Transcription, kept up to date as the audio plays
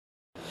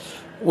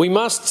We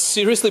must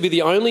seriously be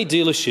the only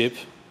dealership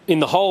in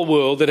the whole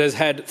world that has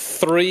had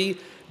 3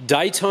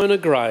 Daytona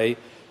Grey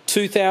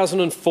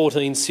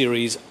 2014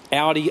 series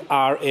Audi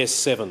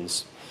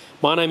RS7s.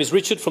 My name is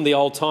Richard from the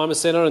Old Timer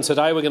Centre, and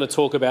today we're going to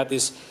talk about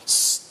this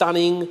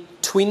stunning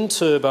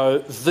twin-turbo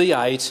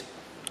V8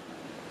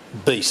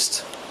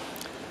 beast.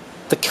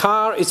 The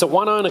car is a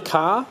one-owner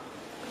car.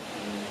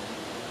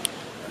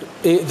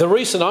 The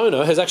recent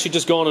owner has actually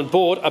just gone and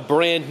bought a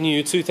brand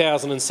new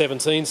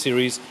 2017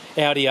 series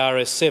Audi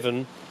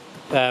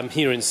RS7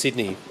 here in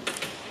Sydney.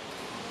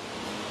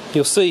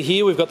 You'll see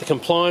here we've got the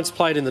compliance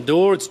plate in the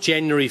door. It's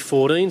January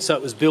 14, so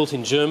it was built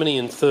in Germany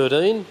in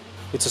 13.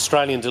 It's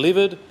Australian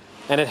delivered,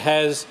 and it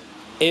has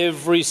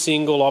every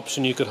single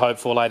option you could hope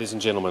for, ladies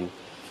and gentlemen.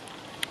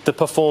 The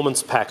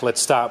performance pack, let's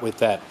start with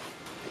that.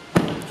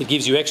 It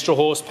gives you extra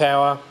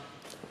horsepower.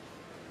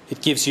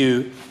 It gives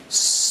you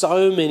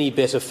so many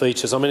better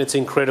features. I mean, it's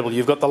incredible.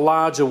 You've got the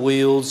larger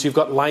wheels, you've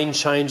got lane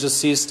change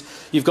assist,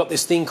 you've got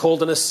this thing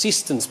called an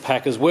assistance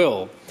pack as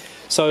well.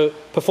 So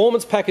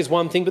performance pack is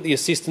one thing, but the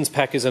assistance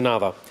pack is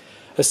another.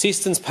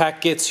 Assistance pack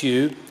gets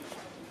you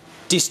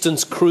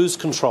distance cruise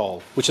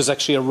control, which is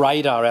actually a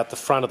radar out the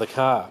front of the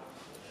car.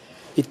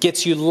 It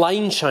gets you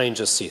lane change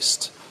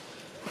assist.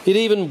 It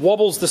even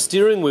wobbles the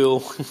steering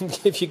wheel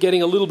if you're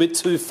getting a little bit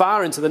too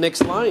far into the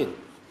next lane.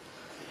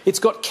 It's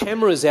got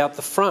cameras out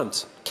the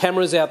front,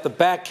 cameras out the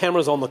back,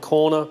 cameras on the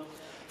corner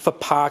for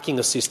parking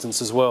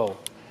assistance as well.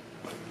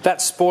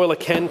 That spoiler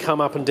can come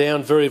up and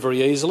down very,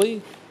 very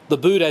easily. The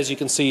boot, as you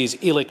can see, is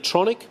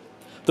electronic.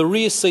 The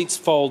rear seats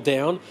fold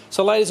down.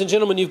 So, ladies and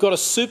gentlemen, you've got a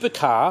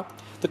supercar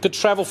that could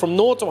travel from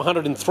 0 to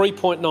 100 in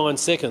 3.9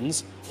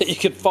 seconds, that you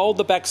could fold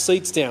the back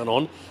seats down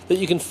on, that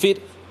you can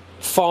fit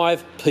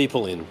 5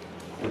 people in.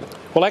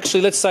 Well,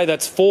 actually, let's say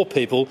that's 4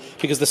 people,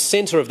 because the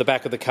centre of the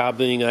back of the car,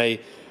 being a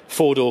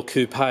 4-door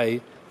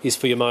coupe, is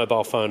for your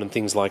mobile phone and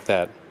things like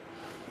that.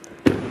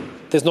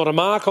 There's not a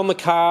mark on the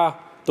car.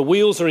 The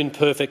wheels are in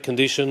perfect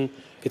condition.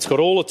 It's got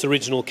all its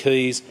original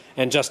keys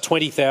and just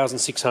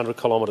 20,600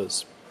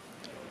 kilometres.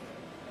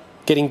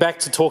 Getting back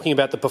to talking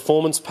about the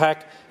performance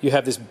pack, you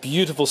have this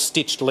beautiful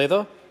stitched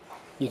leather.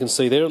 You can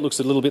see there, it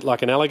looks a little bit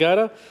like an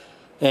alligator,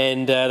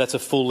 and that's a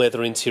full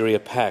leather interior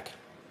pack.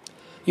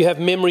 You have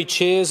memory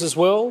chairs as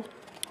well.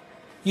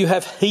 You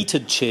have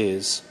heated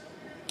chairs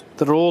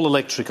that are all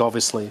electric,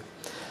 obviously.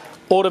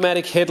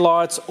 Automatic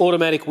headlights,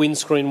 automatic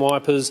windscreen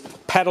wipers,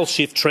 paddle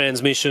shift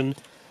transmission,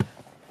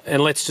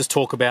 and let's just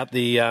talk about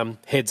the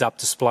heads-up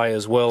display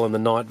as well and the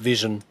night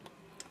vision.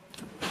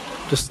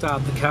 Just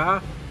start the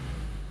car.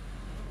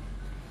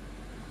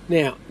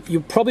 Now, you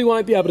probably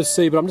won't be able to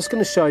see, but I'm just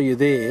going to show you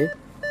there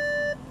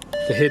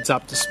the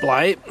heads-up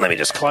display. Let me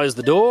just close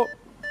the door.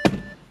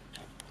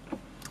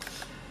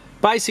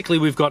 Basically,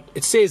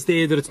 it says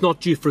there that it's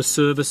not due for a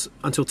service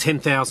until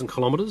 10,000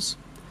 kilometres.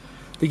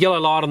 The yellow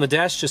light on the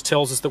dash just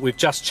tells us that we've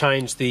just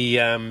changed the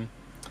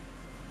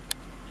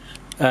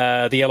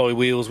alloy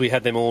wheels. We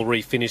had them all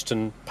refinished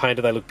and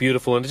painted. They look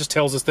beautiful, and it just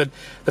tells us that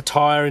the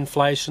tyre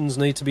inflations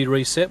need to be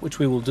reset, which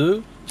we will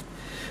do.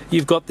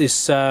 You've got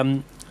this,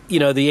 the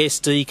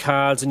SD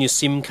cards and your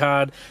SIM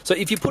card. So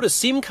if you put a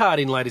SIM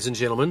card in, ladies and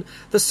gentlemen,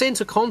 the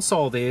centre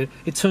console there,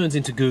 it turns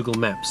into Google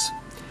Maps.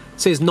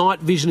 It says night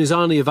vision is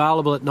only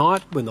available at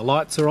night when the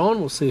lights are on.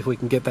 We'll see if we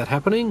can get that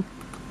happening.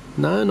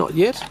 No, not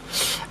yet.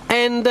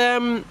 And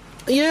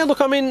yeah,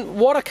 look, I mean,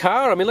 what a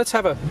car. I mean, let's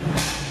have a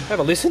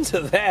listen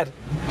to that.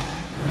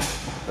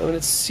 I mean,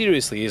 it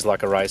seriously is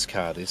like a race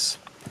car, this.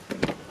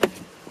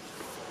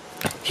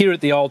 Here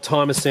at the Old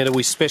Timer Centre,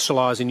 we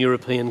specialise in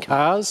European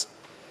cars.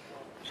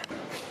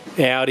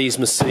 Audis,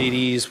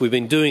 Mercedes, we've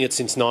been doing it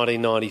since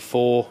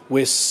 1994.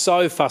 We're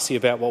so fussy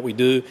about what we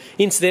do.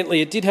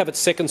 Incidentally, it did have its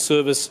second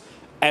service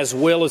as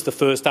well as the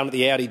first done at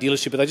the Audi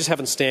dealership, but they just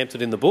haven't stamped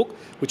it in the book,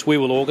 which we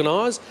will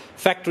organise.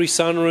 Factory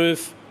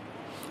sunroof.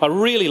 I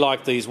really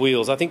like these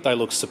wheels. I think they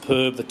look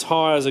superb. The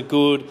tyres are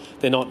good.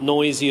 They're not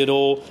noisy at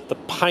all. The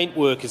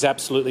paintwork is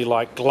absolutely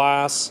like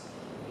glass.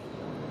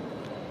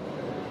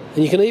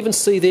 And you can even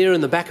see there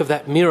in the back of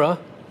that mirror,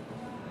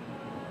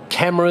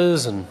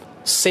 cameras and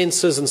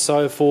sensors and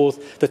so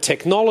forth. The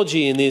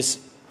technology in this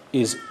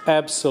is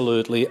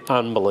absolutely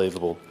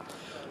unbelievable.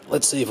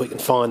 Let's see if we can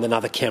find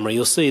another camera.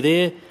 You'll see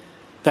there,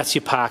 that's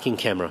your parking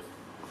camera.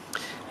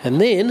 And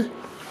then,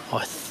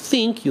 I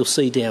think you'll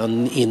see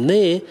down in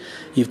there,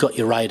 you've got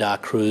your radar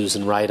cruise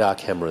and radar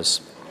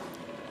cameras.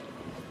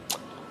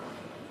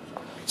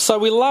 So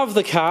we love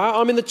the car.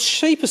 I mean, the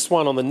cheapest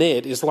one on the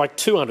net is like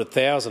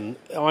 200,000.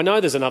 I know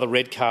there's another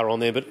red car on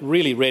there, but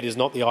really red is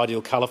not the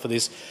ideal colour for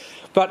this.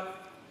 But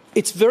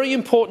it's very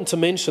important to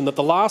mention that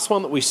the last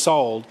one that we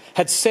sold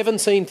had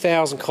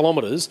 17,000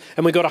 kilometres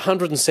and we got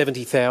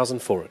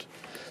 170,000 for it.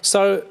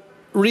 So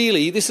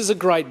really, this is a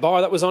great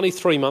buy. That was only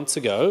 3 months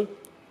ago.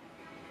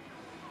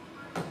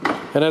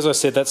 And as I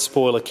said, that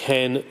spoiler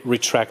can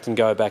retract and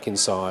go back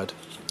inside.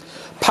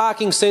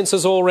 Parking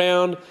sensors all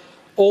round.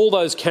 All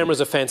those cameras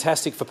are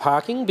fantastic for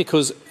parking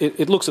because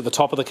it looks at the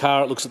top of the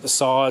car, it looks at the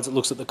sides, it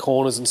looks at the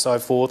corners and so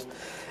forth.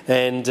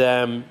 And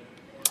yeah,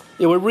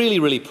 we're really,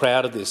 really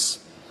proud of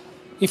this.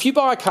 If you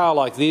buy a car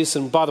like this,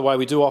 and by the way,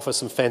 we do offer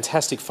some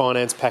fantastic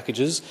finance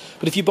packages,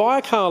 but if you buy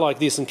a car like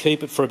this and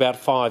keep it for about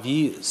 5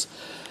 years,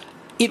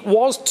 it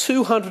was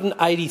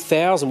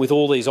 $280,000 with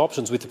all these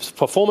options, with the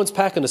performance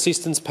pack and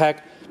assistance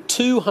pack,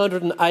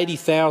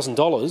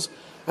 $280,000,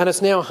 and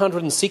it's now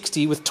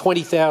 $160,000 with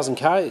 20,000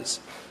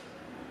 Ks,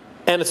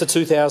 and it's a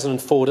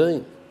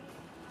 2014.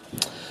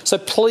 So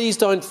please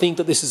don't think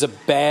that this is a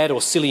bad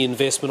or silly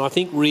investment. I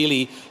think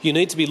really you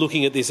need to be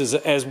looking at this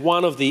as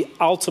one of the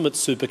ultimate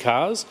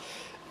supercars,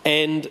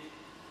 and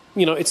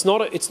you know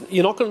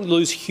you're not going to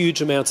lose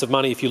huge amounts of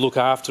money if you look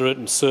after it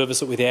and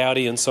service it with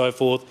Audi and so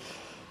forth.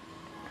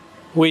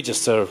 We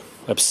just are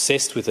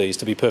obsessed with these,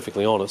 to be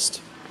perfectly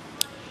honest.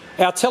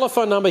 Our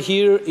telephone number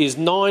here is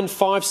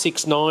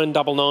 9569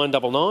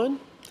 9999,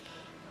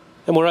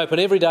 and we're open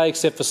every day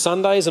except for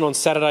Sundays, and on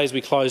Saturdays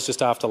we close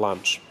just after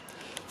lunch.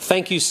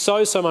 Thank you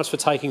so much for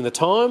taking the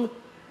time,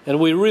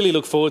 and we really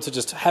look forward to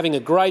just having a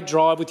great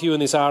drive with you in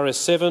this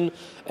RS7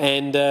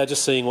 and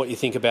just seeing what you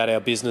think about our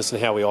business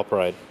and how we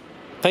operate.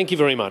 Thank you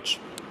very much.